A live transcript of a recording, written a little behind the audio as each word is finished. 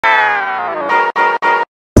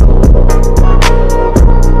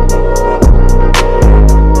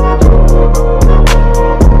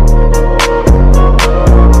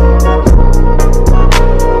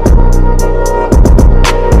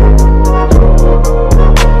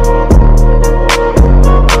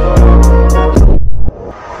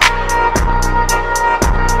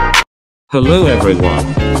Hello everyone.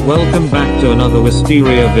 Welcome back to another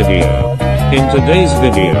Wisteria video. In today's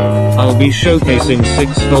video, I'll be showcasing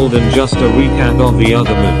Sixfold and just a recap of the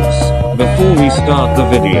other moves. Before we start the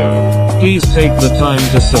video, please take the time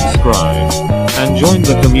to subscribe and join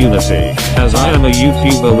the community, as I am a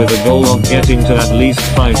YouTuber with a goal of getting to at least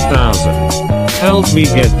 5,000. Help me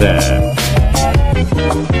get there.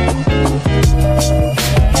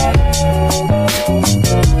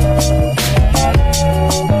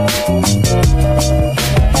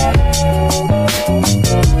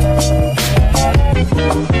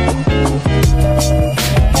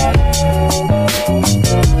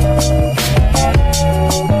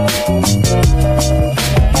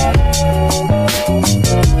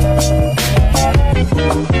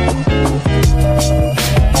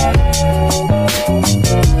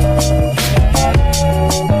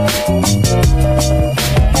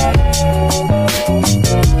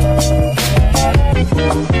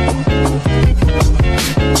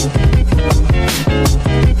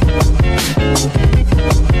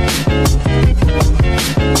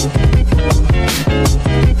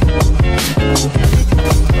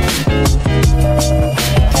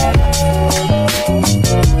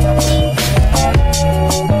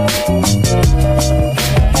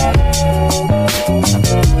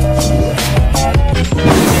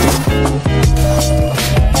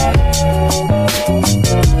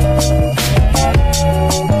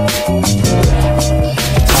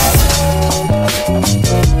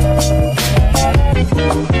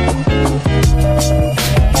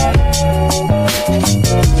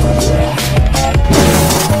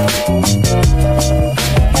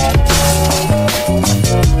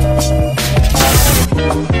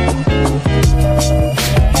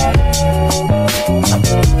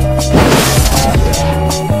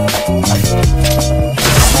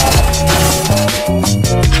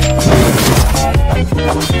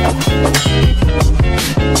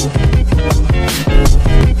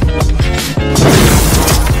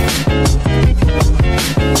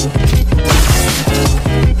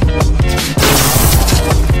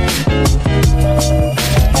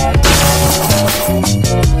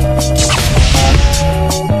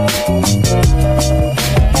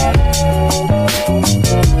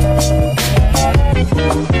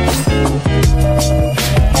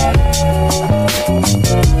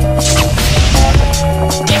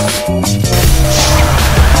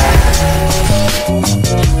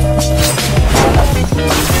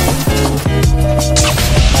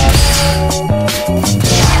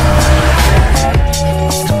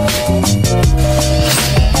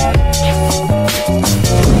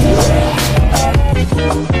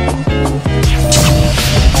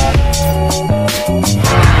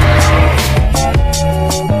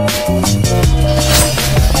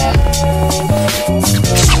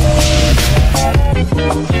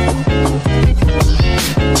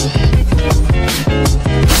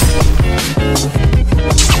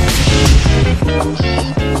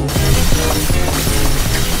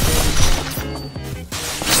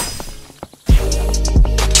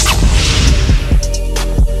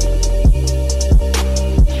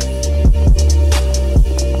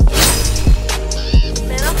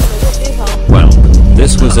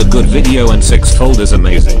 This was a good video and Sixfold is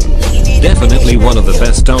amazing. Definitely one of the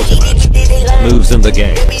best ultimate moves in the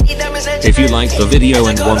game. If you liked the video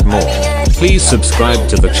and want more, please subscribe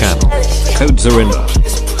to the channel. Codes are in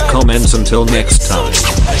the comments. Until next time.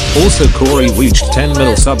 Also, Corey reached 10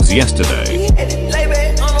 mil subs yesterday.